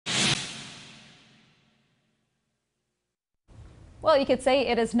Well, you could say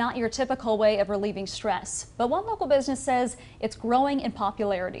it is not your typical way of relieving stress, but one local business says it's growing in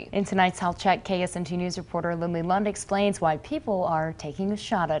popularity. In tonight's Health Check, KSNT News reporter Lindley Lund explains why people are taking a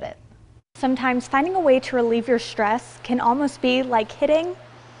shot at it. Sometimes finding a way to relieve your stress can almost be like hitting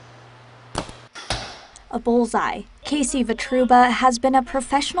a bullseye. Casey Vitruba has been a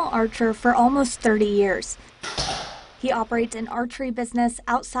professional archer for almost 30 years. He operates an archery business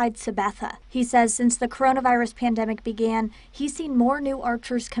outside Sabetha. He says since the coronavirus pandemic began, he's seen more new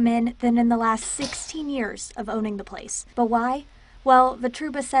archers come in than in the last 16 years of owning the place. But why? Well,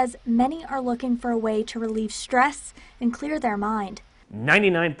 Vitruba says many are looking for a way to relieve stress and clear their mind.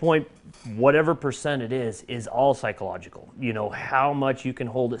 99% it is all psychological. You know, how much you can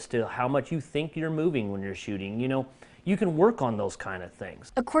hold it still, how much you think you're moving when you're shooting, you know. You can work on those kind of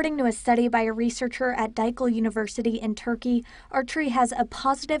things. According to a study by a researcher at Dikil University in Turkey, archery has a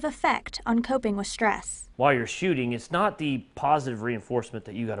positive effect on coping with stress. While you're shooting, it's not the positive reinforcement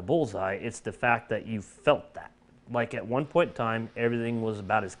that you got a bullseye, it's the fact that you felt that. Like at one point in time, everything was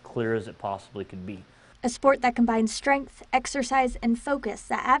about as clear as it possibly could be. A sport that combines strength, exercise, and focus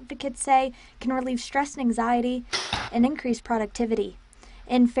that advocates say can relieve stress and anxiety and increase productivity.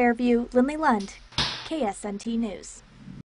 In Fairview, Lindley Lund, KSNT News.